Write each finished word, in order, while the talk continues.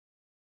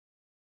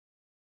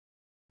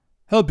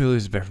Hello, Billy,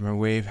 this is Ben from Elliott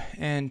Wave,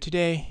 and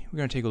today we're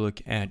going to take a look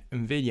at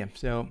Nvidia.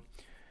 So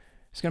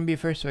it's going to be a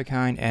first of a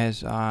kind,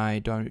 as I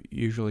don't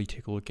usually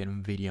take a look at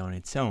Nvidia on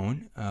its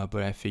own,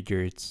 but I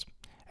figure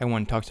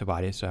everyone talks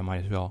about it, so I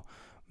might as well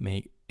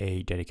make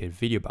a dedicated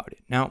video about it.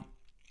 Now,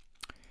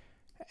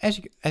 as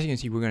you can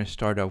see, we're going to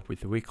start off with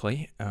the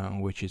weekly,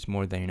 which is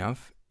more than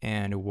enough,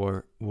 and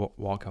we'll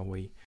walk our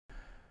way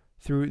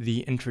through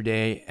the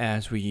intraday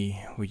as we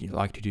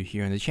like to do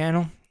here on the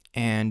channel.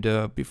 And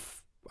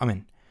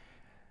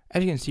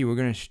as you can see, we're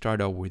going to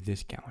start out with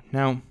this count.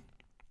 Now,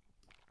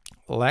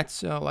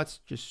 let's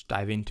just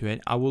dive into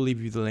it. I will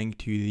leave you the link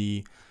to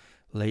the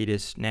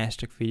latest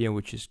Nasdaq video,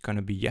 which is going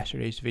to be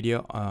yesterday's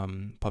video,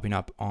 popping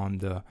up on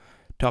the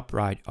top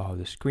right of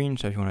the screen.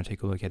 So if you want to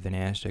take a look at the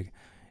Nasdaq,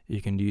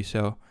 you can do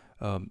so.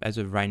 As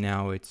of right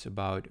now, it's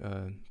about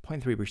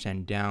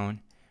 0.3%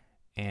 down,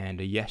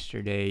 and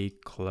yesterday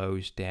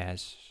closed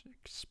as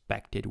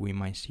expected. We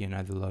might see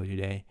another low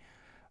today.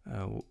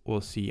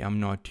 We'll see. I'm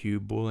not too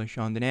bullish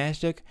on the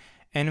Nasdaq,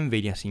 and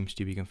Nvidia seems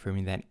to be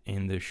confirming that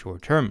in the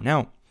short term.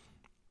 Now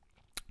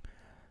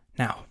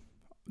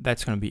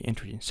that's going to be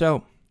interesting.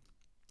 So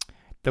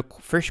the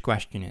first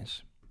question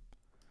is,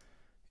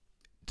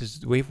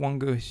 does wave 1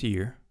 go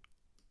here,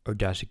 or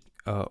does it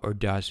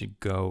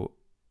go?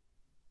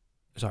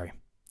 Sorry,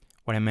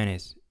 what I meant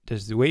is,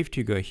 does the wave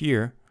 2 go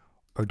here,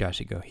 or does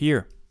it go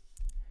here?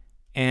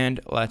 And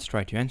let's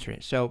try to answer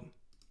it. So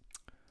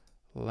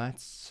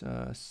let's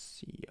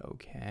see.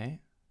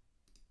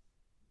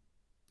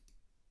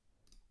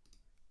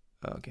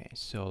 Okay,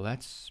 so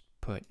let's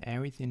put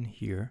everything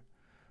here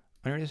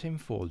under the same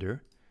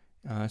folder.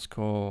 Let's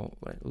call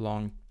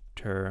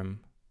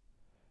long-term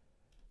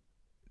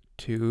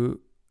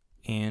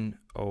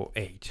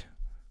 208.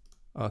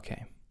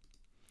 Okay,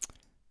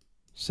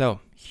 so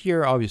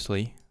here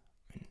obviously,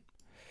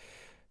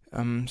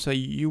 so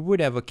you would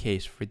have a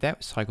case for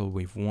that cycle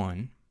wave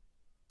 1.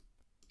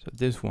 So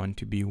this one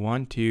to be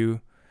 1, 2,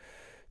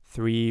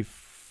 3,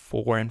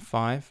 4, and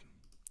 5.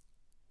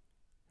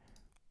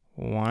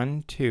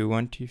 1, 2,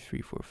 1, 2,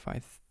 3, 4,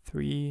 5,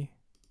 3,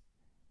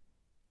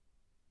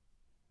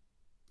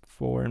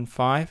 4, and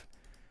 5.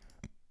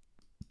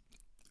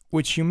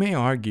 Which you may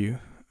argue,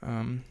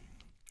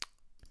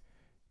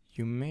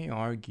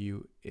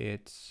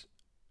 it's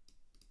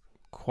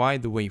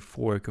quite the wave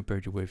 4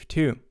 compared to wave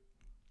 2.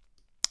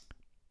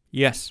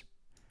 Yes,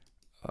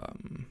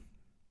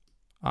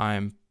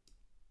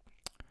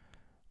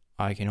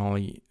 I can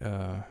only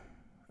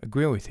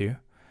agree with you,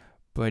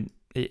 but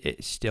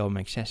it still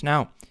makes sense.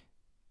 Now,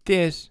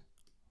 this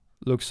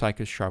looks like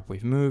a sharp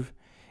wave move,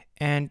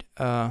 and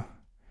the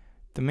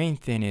main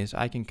thing is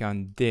I can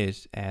count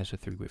this as a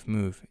 3-wave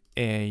move: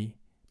 A,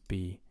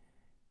 B,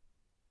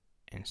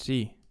 and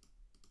C.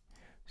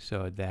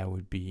 So that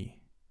would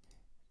be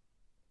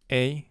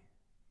A,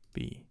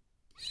 B,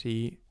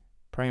 C,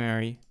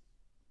 primary,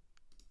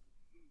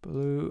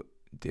 blue.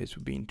 This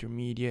would be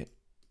intermediate,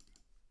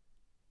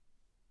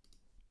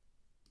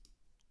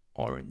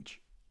 orange.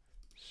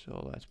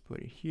 So let's put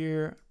it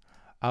here.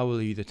 I will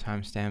leave the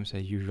timestamps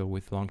as usual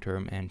with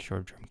long-term and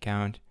short-term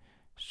count.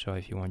 So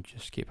if you want,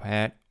 just skip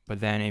ahead.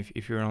 But then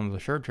if you're on the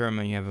short-term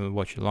and you haven't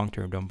watched the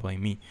long-term, don't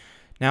blame me.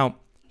 Now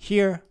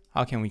here,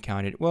 how can we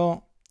count it?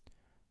 Well,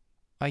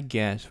 I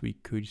guess we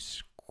could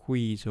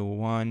squeeze a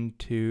 1,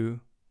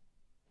 2.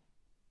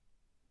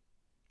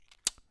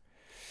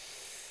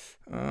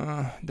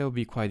 That would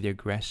be quite the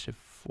aggressive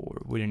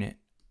 4, wouldn't it?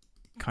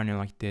 Kind of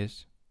like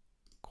this,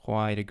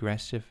 quite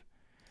aggressive.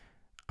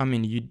 I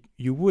mean,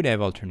 you would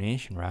have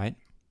alternation, right?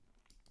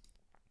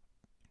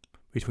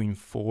 Between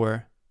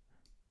 4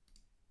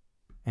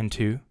 and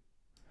 2.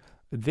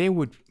 They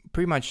would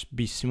pretty much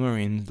be similar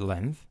in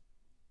length,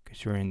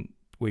 because you're in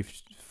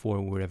wave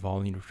 4 would have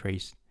only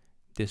retraced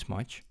this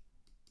much,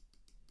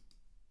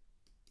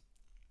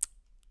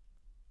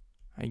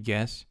 I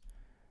guess.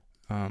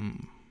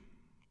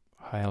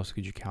 How else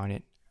could you count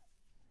it?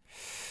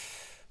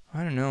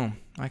 I don't know.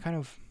 I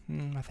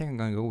think I'm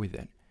gonna go with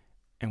it.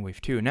 And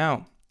wave 2.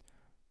 Now,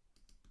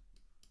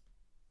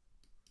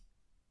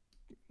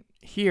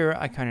 here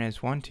I count it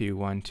as 1, 2,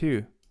 1,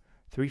 2,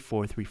 3,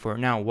 4, 3, 4.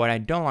 Now, what I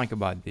don't like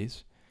about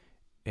this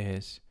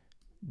is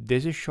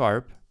this is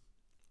sharp,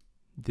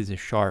 this is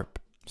sharp.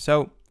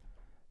 So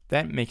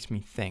that makes me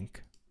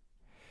think.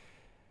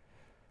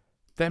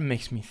 What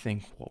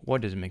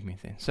does it make me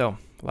think? So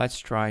let's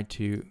try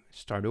to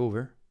start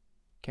over.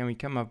 Can we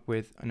come up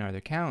with another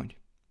count?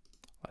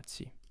 Let's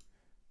see.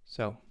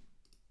 So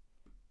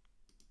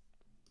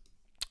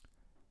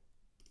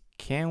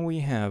can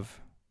we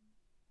have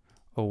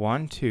a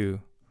 1,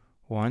 2,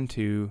 1,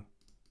 2,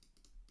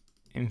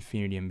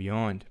 infinity and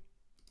beyond?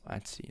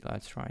 Let's see.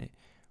 Let's try it.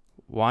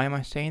 Why am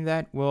I saying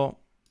that?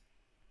 Well,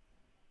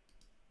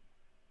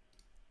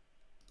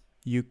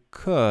 you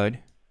could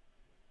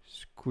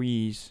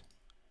squeeze.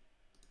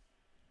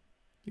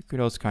 You could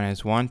also count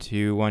as 1,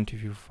 2, 1, 2,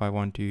 3, 4, 5,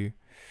 1, 2.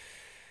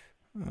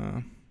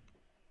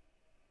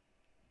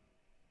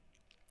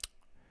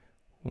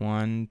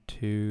 1,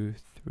 2,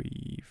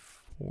 3,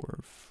 4,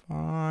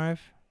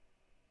 5.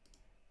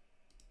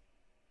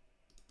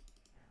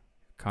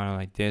 kind of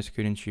like this,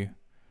 couldn't you?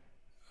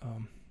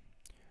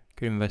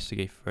 Could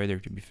investigate further,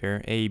 to be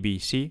fair. A, B,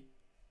 C.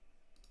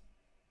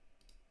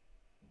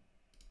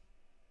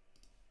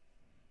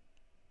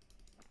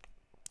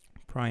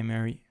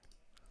 Primary.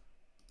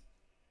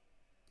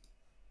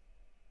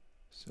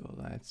 So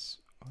let's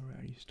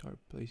already start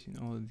placing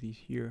all of these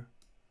here.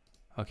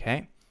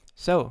 Okay.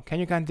 So can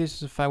you count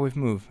this as a 5-wave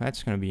move?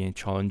 That's going to be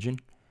challenging.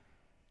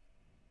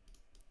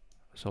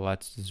 So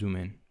let's zoom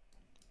in.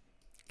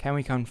 Can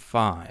we count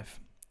 5?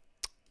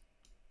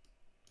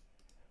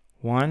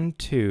 1,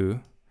 2,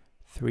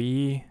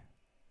 3.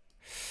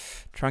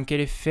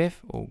 Truncated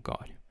fifth. Oh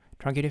God.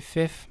 Truncated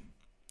fifth.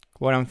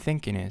 What I'm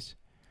thinking is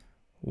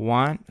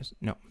 1.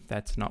 No,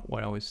 that's not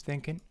what I was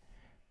thinking.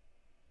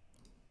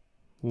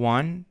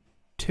 1,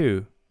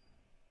 2,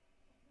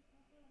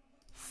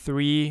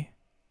 3.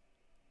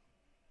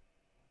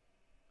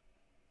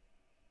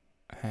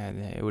 And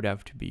it would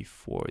have to be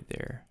 4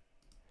 there.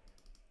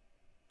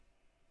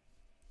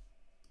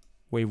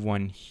 Wave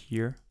 1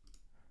 here.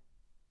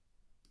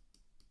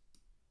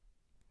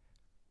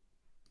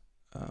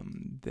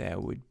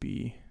 That would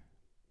be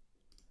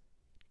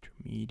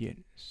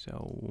intermediate.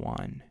 So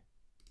 1,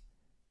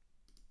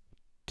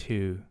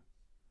 2,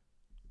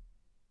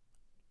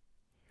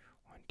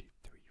 1, 2,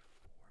 3,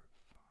 4, 5.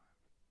 1,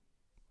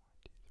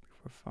 2, 3,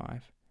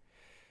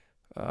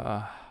 4,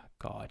 5.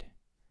 God.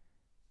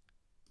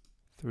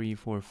 3,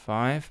 4,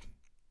 5.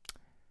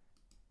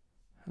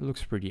 It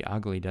looks pretty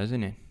ugly,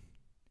 doesn't it?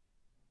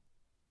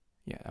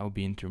 Yeah, that would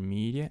be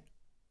intermediate.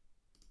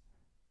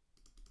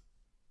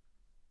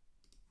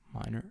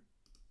 Minor.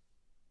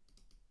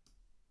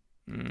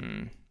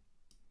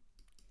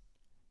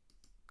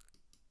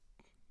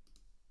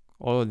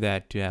 All of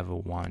that to have a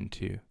 1,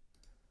 2.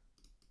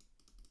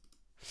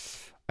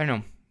 I don't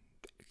know.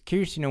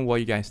 Curious to know what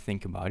you guys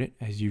think about it.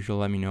 As usual,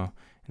 let me know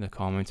in the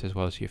comments, as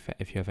well as if you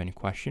have any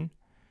question.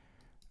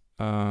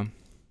 I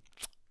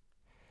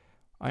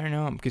don't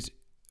know, because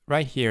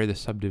right here the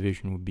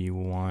subdivision would be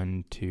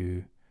 1,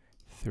 2,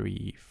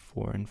 3,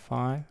 4, and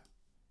 5.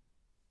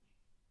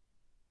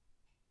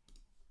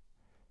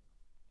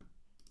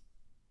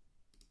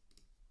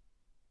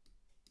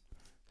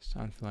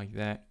 Something like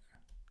that.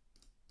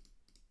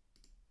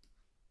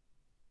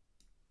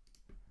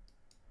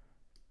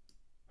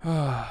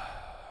 At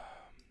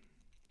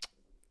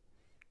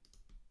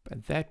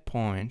that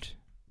point,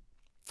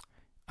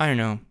 I don't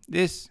know.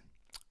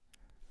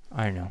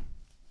 I don't know.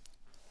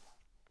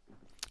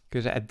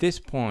 Because at this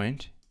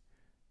point,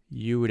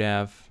 you would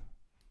have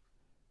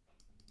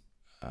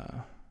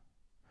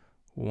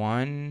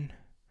 1.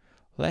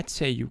 Let's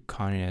say you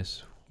count it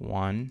as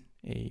 1,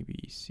 A,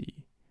 B,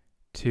 C,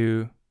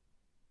 2.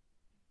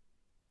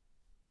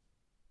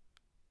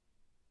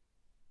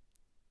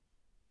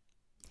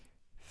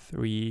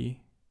 3,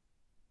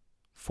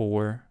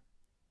 4,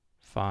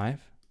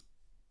 5.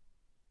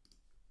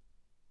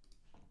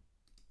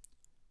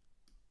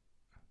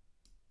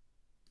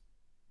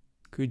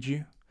 Could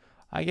you?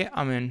 I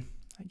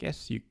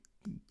guess you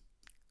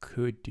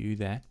could do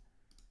that.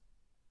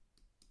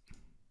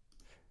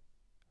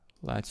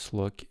 Let's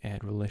look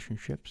at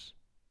relationships.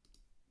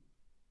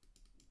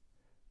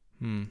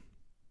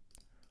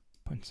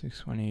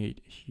 0.618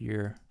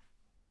 here.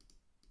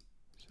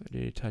 So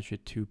did it touch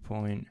at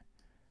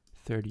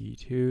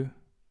 2.32?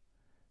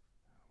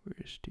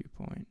 Where's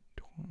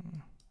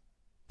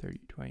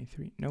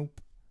 2.3023? Nope.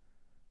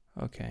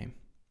 Okay.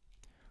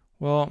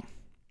 Well,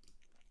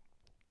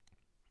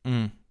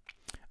 I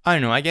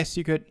don't know. I guess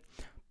you could,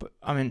 but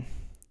I mean,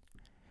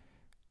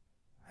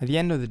 at the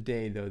end of the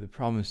day, though, the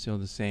problem is still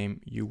the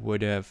same. You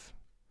would have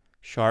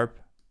sharp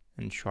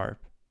and sharp.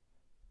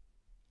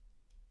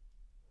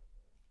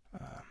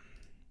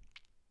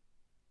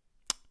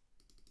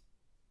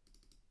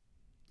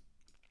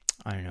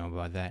 I don't know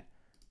about that.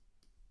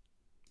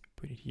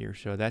 Put it here.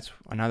 So that's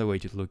another way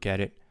to look at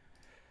it.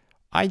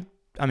 I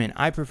mean,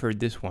 I prefer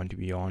this one, to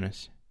be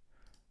honest.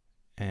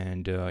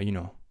 And, you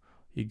know,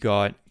 you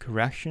got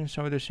corrections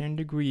of the same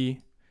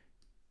degree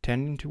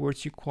tending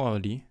towards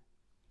equality.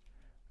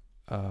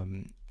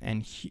 And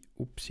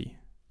oopsie,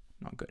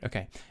 not good.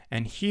 Okay.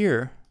 And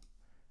here,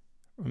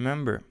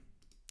 remember,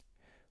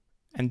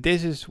 and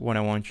this is what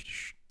I want you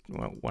to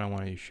what I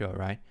wanted to show,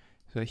 right?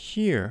 So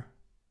here,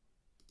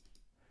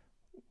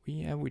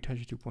 we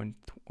touched 2.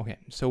 Okay,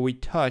 so we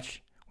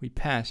passed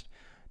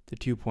the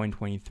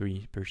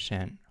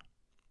 2.23%,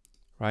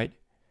 right?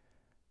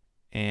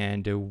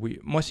 And we,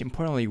 most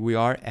importantly, we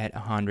are at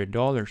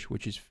 $100,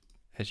 which is,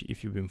 as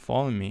if you've been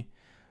following me,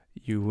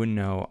 you would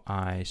know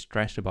I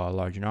stressed about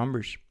large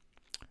numbers.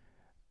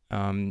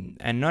 And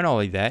not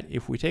only that,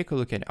 if we take a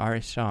look at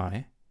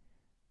RSI,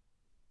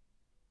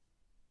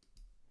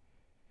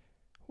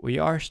 we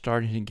are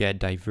starting to get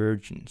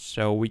divergence.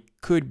 So we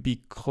could be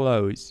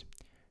close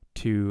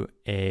to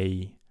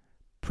a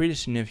pretty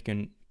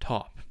significant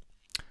top.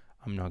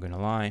 I'm not gonna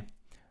lie.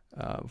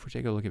 If we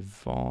take a look at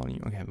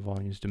volume, okay,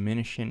 volume is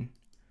diminishing.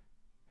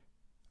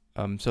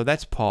 So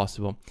that's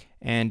possible.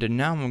 And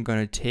now I'm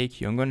going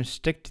to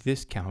stick to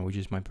this count, which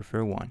is my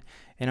preferred one,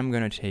 and I'm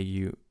going to take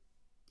you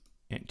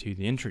into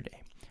the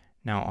intraday.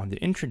 Now on the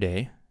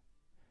intraday,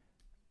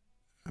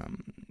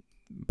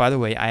 by the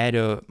way, I had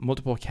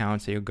multiple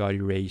accounts that got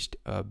erased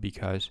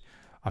because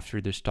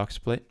after the stock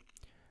split.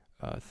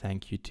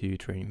 Thank you to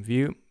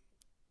TradingView.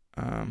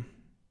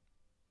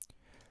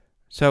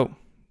 So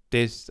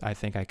this, I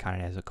think I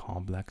count it as a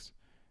complex.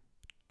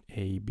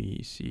 A,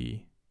 B,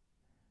 C.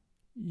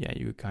 Yeah,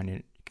 you kind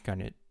of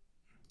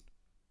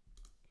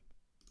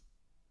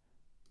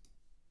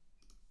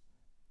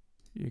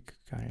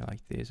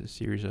like this, a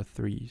series of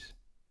threes.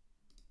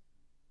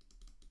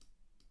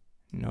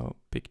 No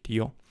big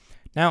deal.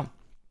 Now,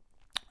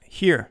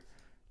 here,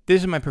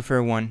 this is my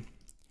preferred one.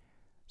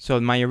 So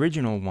my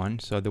original one,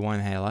 so the one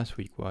I had last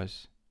week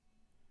was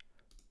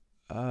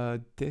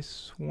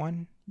this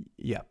one.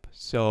 Yep.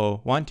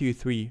 So 1, 2,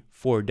 3,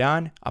 4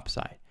 down,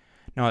 upside.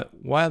 Now,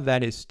 while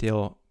that is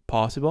still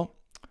possible,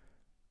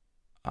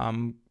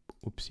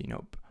 oopsie,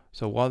 nope.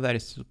 So while that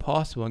is still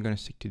possible, I'm gonna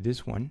stick to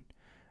this one.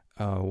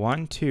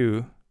 1,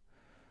 2,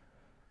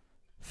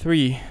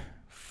 3,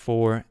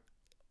 4.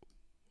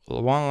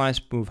 One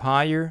last move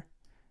higher,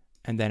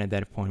 and then at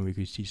that point we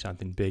could see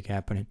something big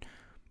happening.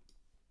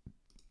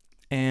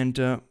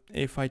 And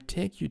if I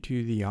take you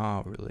to the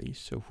hourly,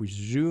 so if we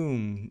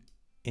zoom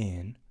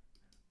in,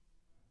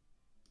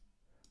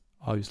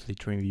 obviously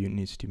TradingView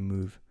needs to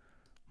move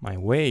my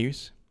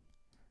waves.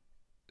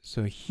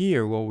 So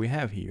here, what we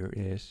have here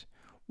is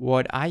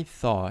what I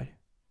thought,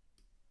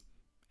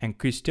 and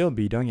could still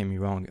be, don't get me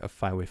wrong, a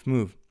 5-wave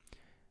move.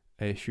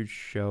 It should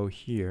show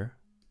here.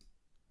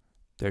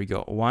 There you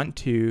go. 1,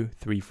 2,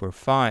 3, 4,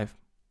 5.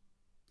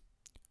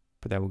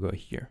 But that will go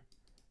here.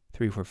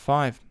 3, 4,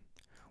 5.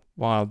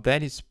 While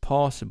that is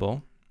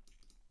possible,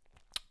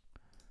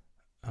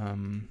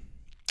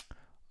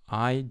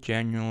 I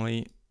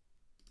genuinely,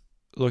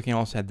 looking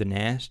also at the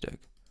Nasdaq,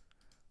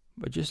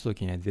 but just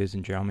looking at this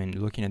in general, I mean,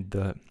 looking at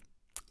the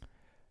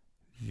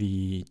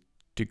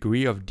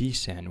degree of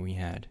descent we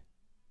had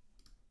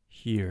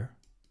here,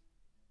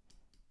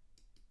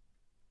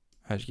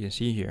 as you can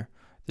see here,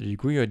 the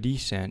degree of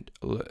descent,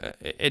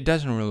 it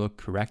doesn't really look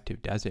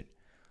corrective, does it?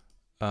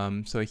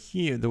 So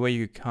here, the way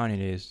you count it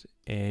is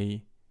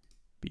A,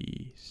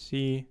 B,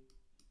 C.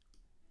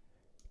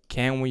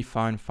 Can we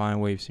find 5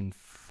 waves in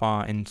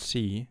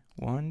C?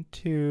 1,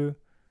 2,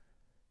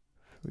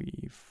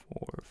 3,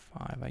 4,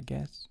 5, I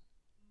guess.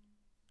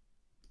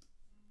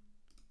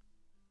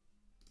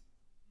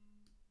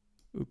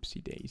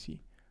 Oopsie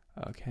daisy.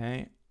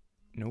 Okay.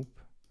 Nope.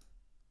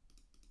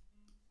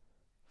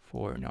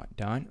 4 not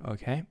done.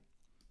 Okay.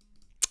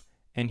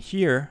 And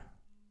here,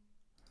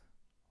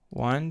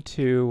 1,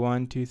 2,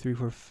 1, 2, 3,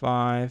 4,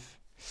 5.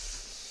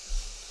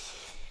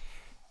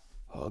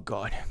 Oh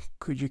God,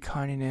 could you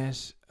count it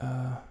as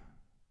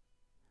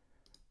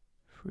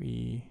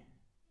 3?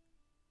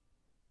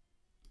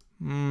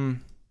 I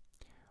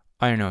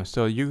don't know.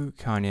 So you could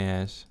count it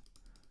as,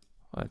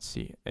 let's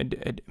see, 1,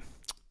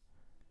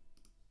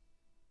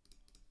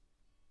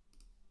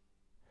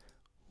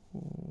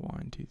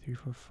 2, 3,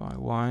 4, 5.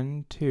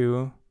 1,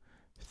 2,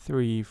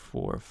 3,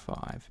 4,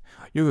 5.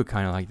 You could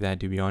kind of like that,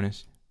 to be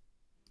honest.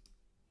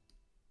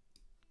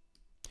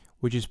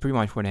 Which is pretty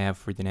much what I have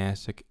for the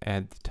Nasdaq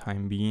at the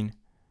time being.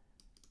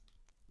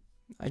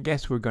 I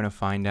guess we're gonna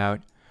find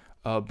out.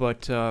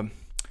 But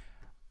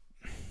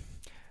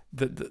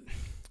the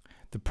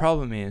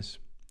problem is,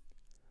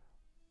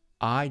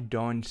 I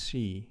don't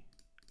see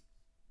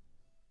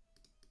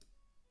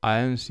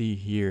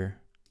here.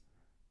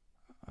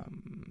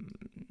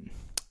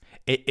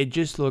 It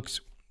just looks,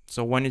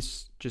 so when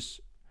it's just,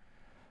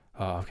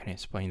 how can I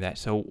explain that?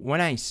 So when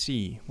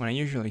I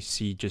usually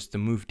see just the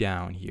move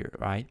down here,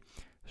 right?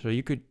 So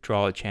you could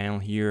draw a channel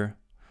here,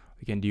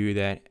 we can do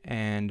that,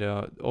 and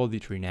all the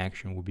trading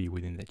action will be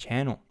within the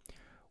channel.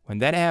 When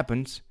that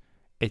happens,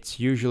 it's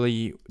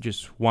usually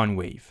just one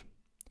wave.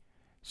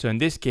 So in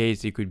this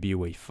case, it could be a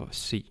wave for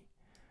C.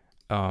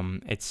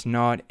 It's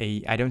not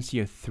I don't see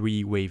a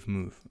 3-wave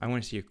move. I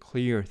want to see a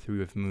clear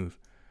 3-wave move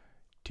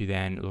to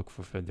then look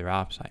for further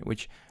upside,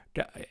 which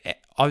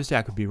obviously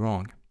I could be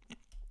wrong.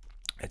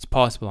 It's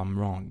possible I'm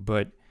wrong,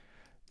 but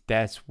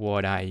that's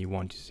what I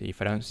want to see.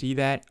 If I don't see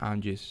that,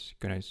 I'm just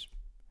gonna,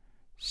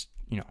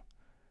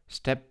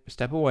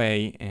 step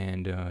away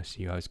and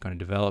see how it's gonna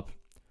develop.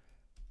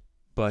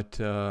 But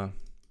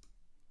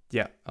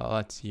yeah,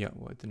 let's see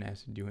what the Nasdaq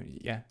is doing.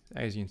 Yeah,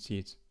 as you can see,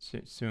 it's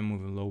still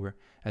moving lower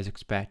as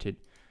expected.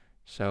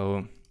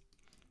 So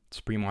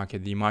it's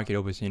pre-market. The market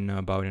opens in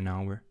about an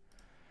hour.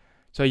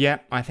 So yeah,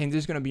 I think this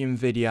is gonna be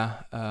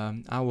Nvidia.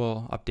 I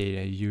will update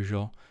it as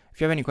usual.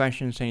 If you have any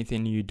questions,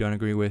 anything you don't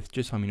agree with,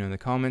 just let me know in the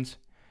comments.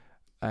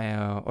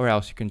 Or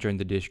else you can join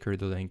the Discord.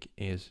 The link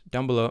is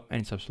down below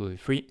and it's absolutely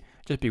free.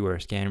 Just beware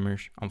of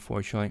scammers,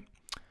 unfortunately.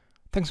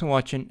 Thanks for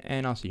watching,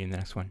 and I'll see you in the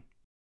next one.